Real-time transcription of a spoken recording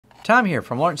Tom here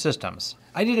from Lawrence Systems.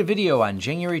 I did a video on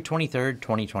January 23rd,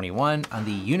 2021 on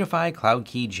the UniFi Cloud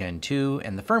Key Gen 2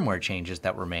 and the firmware changes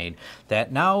that were made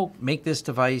that now make this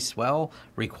device, well,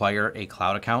 require a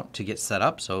cloud account to get set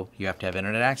up, so you have to have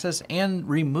internet access, and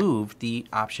remove the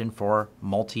option for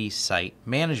multi-site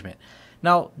management.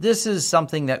 Now, this is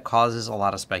something that causes a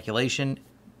lot of speculation,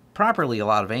 properly a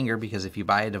lot of anger, because if you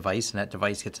buy a device and that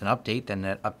device gets an update, then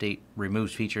that update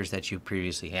removes features that you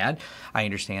previously had. I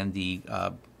understand the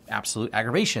absolute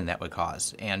aggravation that would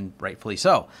cause, and rightfully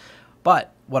so.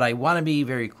 But what I want to be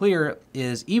very clear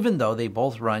is, even though they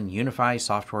both run UniFi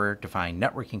software-defined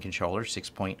networking controller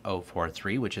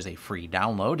 6.043, which is a free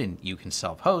download and you can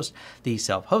self-host, the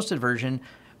self-hosted version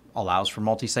allows for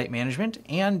multi-site management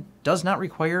and does not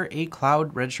require a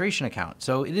cloud registration account.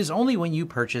 So it is only when you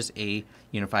purchase a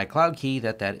UniFi Cloud Key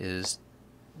that is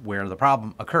where the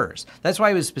problem occurs. That's why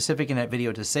I was specific in that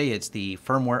video to say it's the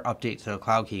firmware update to the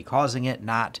Cloud Key causing it,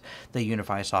 not the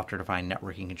UniFi software-defined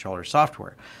networking controller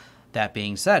software. That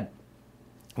being said,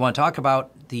 I want to talk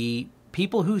about the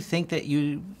people who think that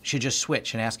you should just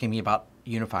switch and asking me about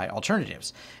UniFi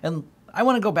Alternatives. And I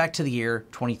want to go back to the year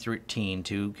 2013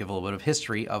 to give a little bit of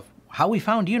history of how we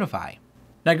found UniFi.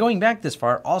 Now, going back this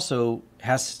far also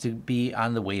has to be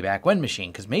on the way back when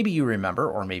machine, because maybe you remember,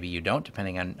 or maybe you don't,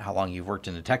 depending on how long you've worked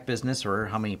in the tech business or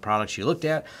how many products you looked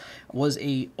at, was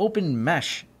a open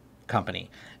mesh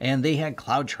company. And they had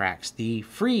CloudTrax, the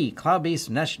free cloud-based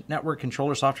network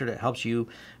controller software that helps you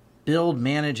build,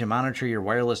 manage, and monitor your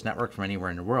wireless network from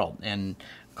anywhere in the world. And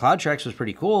CloudTrax was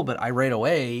pretty cool, but I right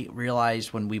away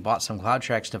realized when we bought some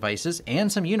CloudTrax devices,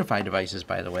 and some UniFi devices,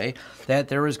 by the way, that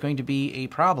there was going to be a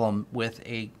problem with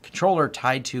a controller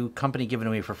tied to company given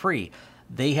away for free.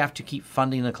 They have to keep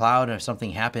funding the cloud, and if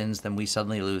something happens, then we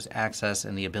suddenly lose access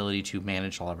and the ability to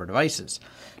manage all of our devices.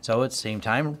 So at the same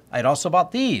time, I'd also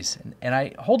bought these, and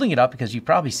I holding it up because you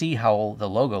probably see how the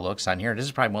logo looks on here. This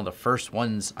is probably one of the first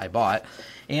ones I bought,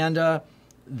 and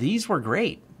these were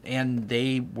great. And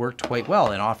they worked quite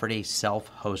well and offered a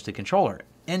self-hosted controller.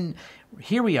 And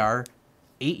here we are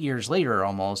 8 years later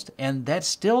almost, and that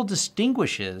still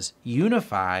distinguishes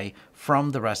UniFi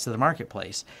from the rest of the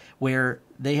marketplace, where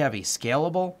they have a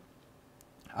scalable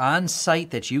on-site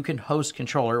that you can host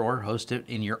controller or host it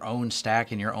in your own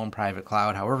stack, in your own private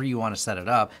cloud, however you want to set it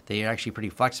up. They are actually pretty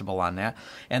flexible on that,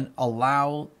 and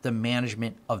allow the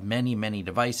management of many, many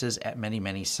devices at many,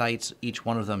 many sites, each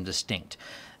one of them distinct.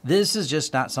 This is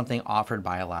just not something offered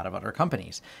by a lot of other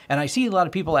companies. And I see a lot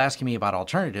of people asking me about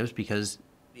alternatives because,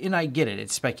 and I get it,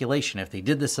 it's speculation. If they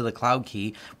did this to the Cloud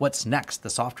Key, what's next? The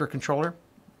software controller?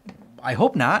 I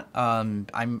hope not.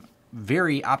 I'm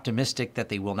very optimistic that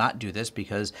they will not do this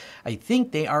because I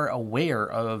think they are aware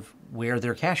of where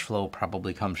their cash flow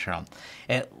probably comes from.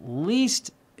 At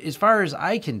least, as far as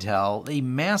I can tell, a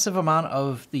massive amount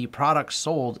of the products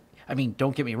sold, I mean,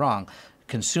 don't get me wrong,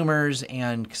 consumers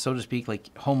and, so to speak,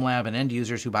 like home lab and end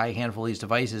users who buy a handful of these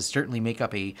devices certainly make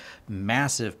up a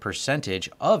massive percentage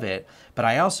of it. But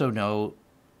I also know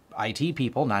IT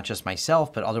people, not just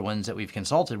myself, but other ones that we've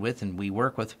consulted with and we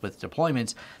work with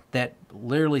deployments that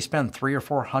literally spend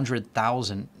 $300,000 or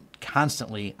 $400,000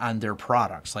 constantly on their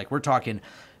products. Like, we're talking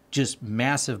just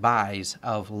massive buys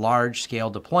of large-scale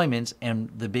deployments, and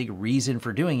the big reason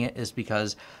for doing it is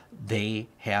because they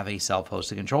have a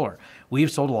self-hosted controller. We've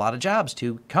sold a lot of jobs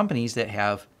to companies that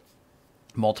have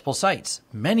multiple sites,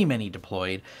 many, many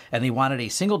deployed, and they wanted a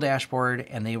single dashboard,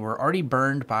 and they were already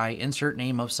burned by insert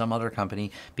name of some other company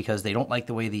because they don't like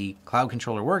the way the cloud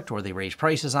controller worked, or they raised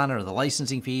prices on it, or the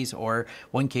licensing fees, or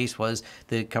one case was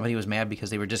the company was mad because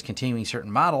they were discontinuing certain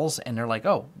models, and they're like,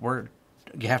 oh,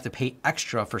 you have to pay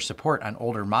extra for support on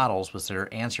older models, was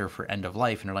their answer for end of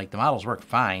life. And they're like, the models work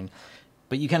fine,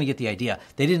 but you kind of get the idea.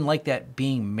 They didn't like that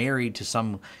being married to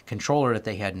some controller that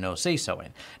they had no say-so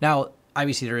in. Now,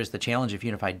 obviously, there is the challenge. If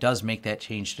UniFi does make that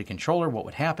change to controller, what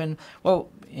would happen? Well,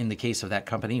 in the case of that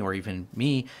company, or even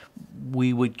me,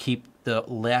 we would keep the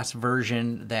last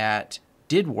version that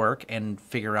did work and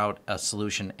figure out a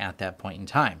solution at that point in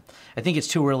time. I think it's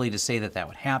too early to say that that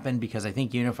would happen because I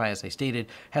think UniFi, as I stated,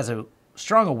 has a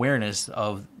strong awareness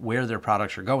of where their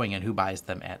products are going and who buys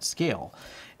them at scale.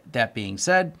 That being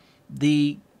said,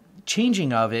 the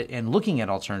changing of it and looking at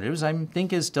alternatives, I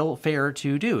think, is still fair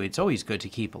to do. It's always good to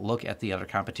keep a look at the other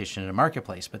competition in the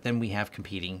marketplace, but then we have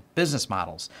competing business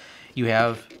models. You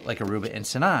have like Aruba and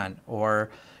Sinan, or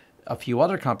a few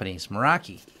other companies,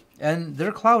 Meraki, and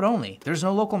they're cloud only. There's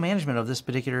no local management of this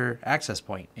particular access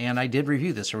point. And I did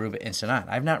review this Aruba and Sinan.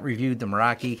 I've not reviewed the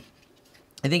Meraki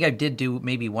I think I did do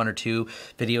maybe 1 or 2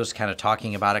 videos kind of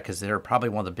talking about it because they're probably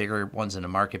one of the bigger ones in the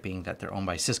market, being that they're owned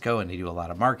by Cisco and they do a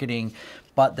lot of marketing.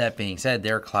 But that being said,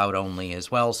 they're cloud only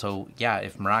as well. So yeah,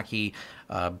 if Meraki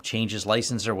changes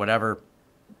license or whatever,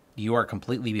 you are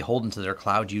completely beholden to their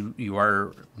cloud. You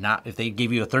are not, if they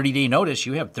give you a 30-day notice,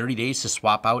 you have 30 days to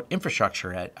swap out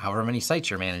infrastructure at however many sites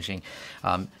you're managing.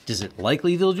 Is it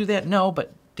likely they'll do that? No,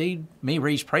 but they may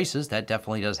raise prices. That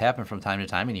definitely does happen from time to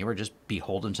time, and you are just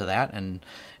beholden to that, and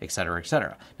et cetera, et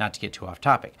cetera. Not to get too off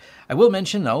topic. I will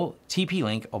mention, though,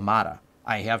 TP-Link Omada.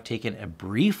 I have taken a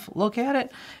brief look at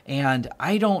it, and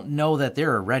I don't know that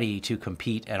they're ready to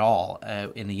compete at all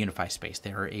in the UniFi space.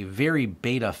 They're a very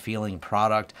beta-feeling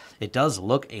product. It does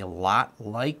look a lot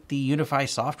like the UniFi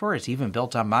software. It's even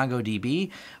built on MongoDB.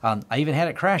 I even had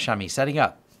it crash on me setting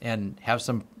up and have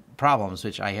some problems,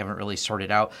 which I haven't really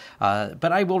sorted out.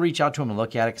 But I will reach out to them and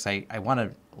look at it because I want to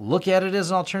look at it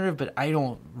as an alternative, but I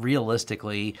don't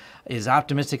realistically, as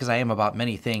optimistic as I am about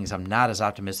many things, I'm not as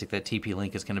optimistic that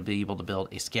TP-Link is going to be able to build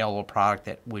a scalable product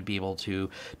that would be able to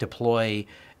deploy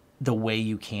the way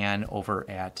you can over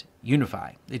at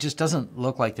UniFi. It just doesn't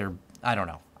look like they're, I don't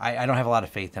know. I don't have a lot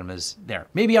of faith in them as there.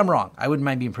 Maybe I'm wrong. I wouldn't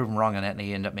mind being proven wrong on that and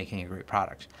they end up making a great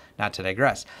product. Not to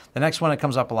digress. The next one that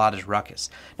comes up a lot is Ruckus.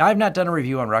 Now, I've not done a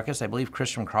review on Ruckus. I believe Chris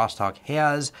from Crosstalk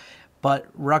has, but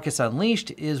Ruckus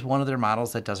Unleashed is one of their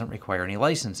models that doesn't require any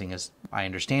licensing, as I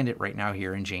understand it right now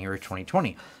here in January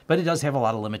 2020. But it does have a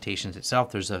lot of limitations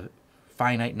itself. There's a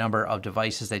finite number of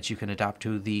devices that you can adopt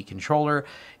to the controller.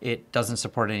 It doesn't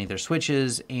support any of their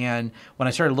switches. And when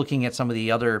I started looking at some of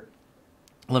the other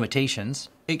limitations,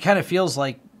 it kind of feels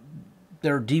like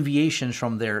there are deviations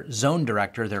from their Zone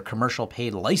Director, their commercial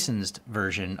paid licensed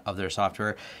version of their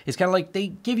software. It's kind of like they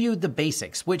give you the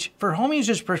basics, which for home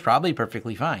users is probably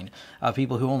perfectly fine.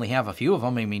 People who only have a few of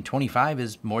them, I mean, 25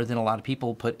 is more than a lot of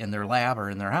people put in their lab or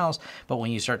in their house. But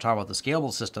when you start talking about the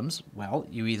scalable systems, well,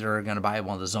 you either are going to buy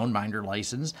one of the Zone Minder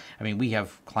license. I mean, we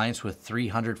have clients with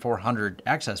 300, 400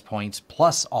 access points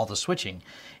plus all the switching.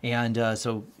 And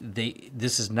so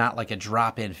this is not like a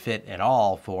drop-in fit at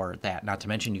all for that. Not to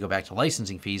mention you go back to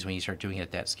licensing fees when you start doing it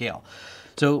at that scale.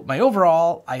 So my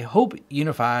overall, I hope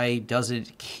UniFi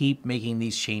doesn't keep making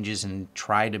these changes and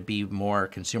try to be more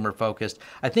consumer focused.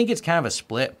 I think it's kind of a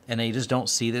split, and they just don't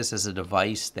see this as a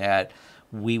device that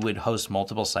we would host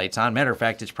multiple sites on. Matter of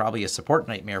fact, it's probably a support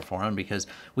nightmare for them because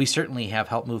we certainly have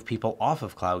helped move people off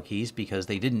of Cloud Keys because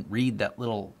they didn't read that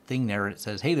little thing there. It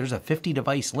says, hey, there's a 50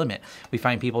 device limit. We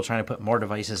find people trying to put more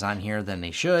devices on here than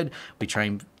they should. We try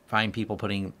and find people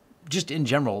putting, just in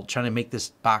general, trying to make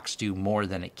this box do more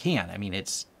than it can. I mean,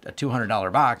 it's a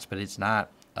 $200 box, but it's not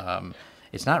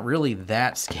really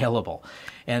that scalable.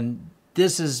 And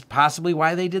this is possibly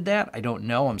why they did that. I don't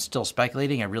know. I'm still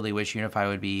speculating. I really wish UniFi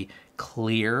would be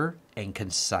clear and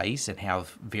concise and have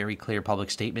very clear public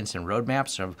statements and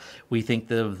roadmaps of we think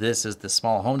of this as the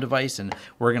small home device and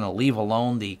we're going to leave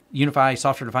alone the UniFi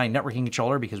software-defined networking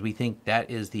controller because we think that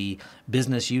is the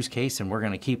business use case and we're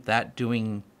going to keep that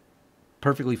doing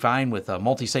perfectly fine with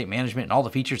multi-site management and all the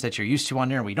features that you're used to on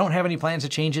there. We don't have any plans to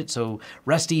change it, so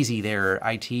rest easy there,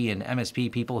 IT and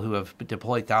MSP people who have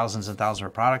deployed thousands and thousands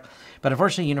of product. But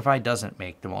unfortunately, UniFi doesn't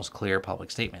make the most clear public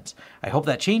statements. I hope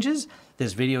that changes.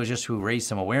 This video is just to raise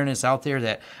some awareness out there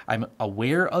that I'm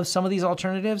aware of some of these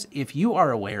alternatives. If you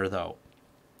are aware, though,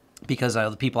 because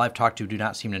the people I've talked to do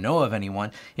not seem to know of anyone.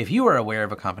 If you are aware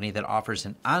of a company that offers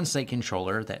an on-site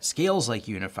controller that scales like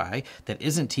UniFi, that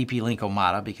isn't TP-Link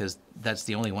Omada, because that's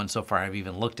the only one so far I've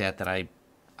even looked at that I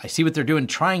see what they're doing,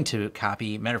 trying to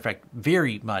copy, matter of fact,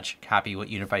 very much copy what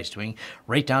UniFi is doing,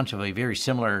 right down to a very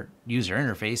similar user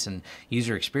interface and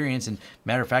user experience. And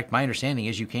matter of fact, my understanding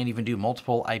is you can't even do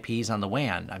multiple IPs on the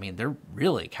WAN. I mean, they're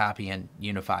really copying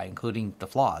UniFi, including the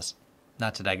flaws.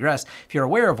 Not to digress, if you're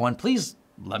aware of one, please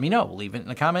let me know. Leave it in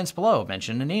the comments below.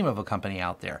 Mention the name of a company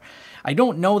out there. I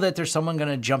don't know that there's someone going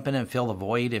to jump in and fill the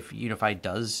void if UniFi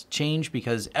does change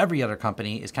because every other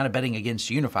company is kind of betting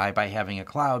against UniFi by having a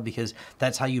cloud because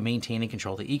that's how you maintain and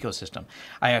control the ecosystem.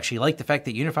 I actually like the fact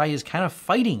that UniFi is kind of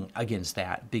fighting against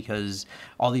that because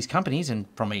all these companies, and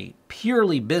from a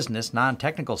purely business,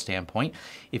 non-technical standpoint,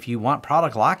 if you want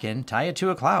product lock-in, tie it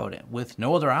to a cloud with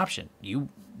no other option. You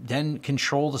then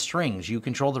control the strings. You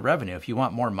control the revenue. If you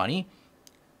want more money,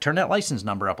 turn that license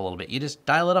number up a little bit. You just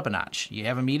dial it up a notch. You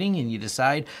have a meeting and you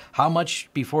decide how much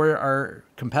before our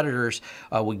competitors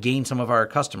would gain some of our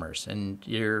customers. And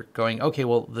you're going, okay,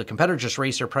 well, the competitors just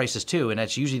raise their prices too, and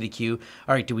that's usually the cue.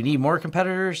 All right, do we need more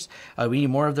competitors? We need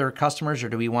more of their customers, or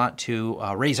do we want to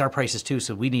raise our prices too,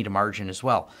 so we need a margin as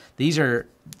well? These are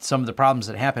some of the problems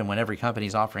that happen when every company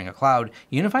is offering a cloud.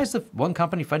 UniFi is the one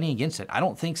company fighting against it. I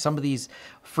don't think some of these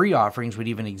free offerings would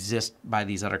even exist by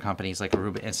these other companies like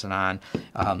Aruba and Sanan,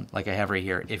 like I have right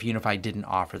here, if UniFi didn't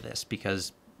offer this,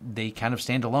 because they kind of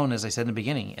stand alone, as I said in the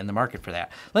beginning, in the market for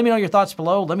that. Let me know your thoughts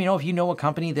below. Let me know if you know a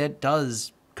company that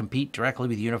does compete directly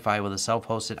with UniFi with a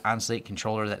self-hosted on-site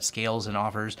controller that scales and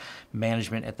offers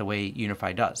management at the way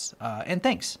UniFi does. And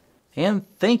thanks. And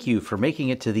thank you for making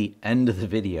it to the end of the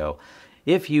video.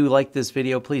 If you like this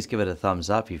video, please give it a thumbs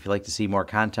up. If you'd like to see more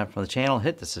content from the channel,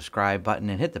 hit the subscribe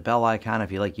button and hit the bell icon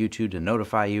if you'd like YouTube to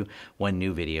notify you when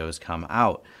new videos come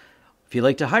out. If you'd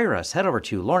like to hire us, head over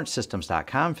to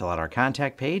lawrencesystems.com, fill out our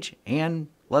contact page, and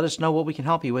let us know what we can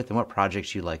help you with and what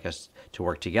projects you'd like us to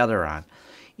work together on.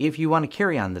 If you want to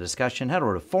carry on the discussion, head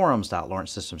over to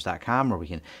forums.lawrencesystems.com, where we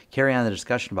can carry on the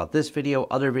discussion about this video,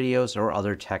 other videos, or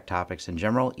other tech topics in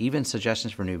general. Even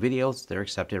suggestions for new videos, they're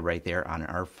accepted right there on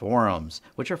our forums,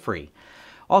 which are free.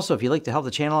 Also, if you'd like to help the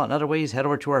channel out in other ways, head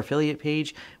over to our affiliate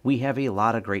page. We have a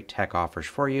lot of great tech offers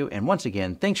for you. And once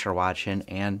again, thanks for watching,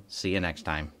 and see you next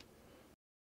time.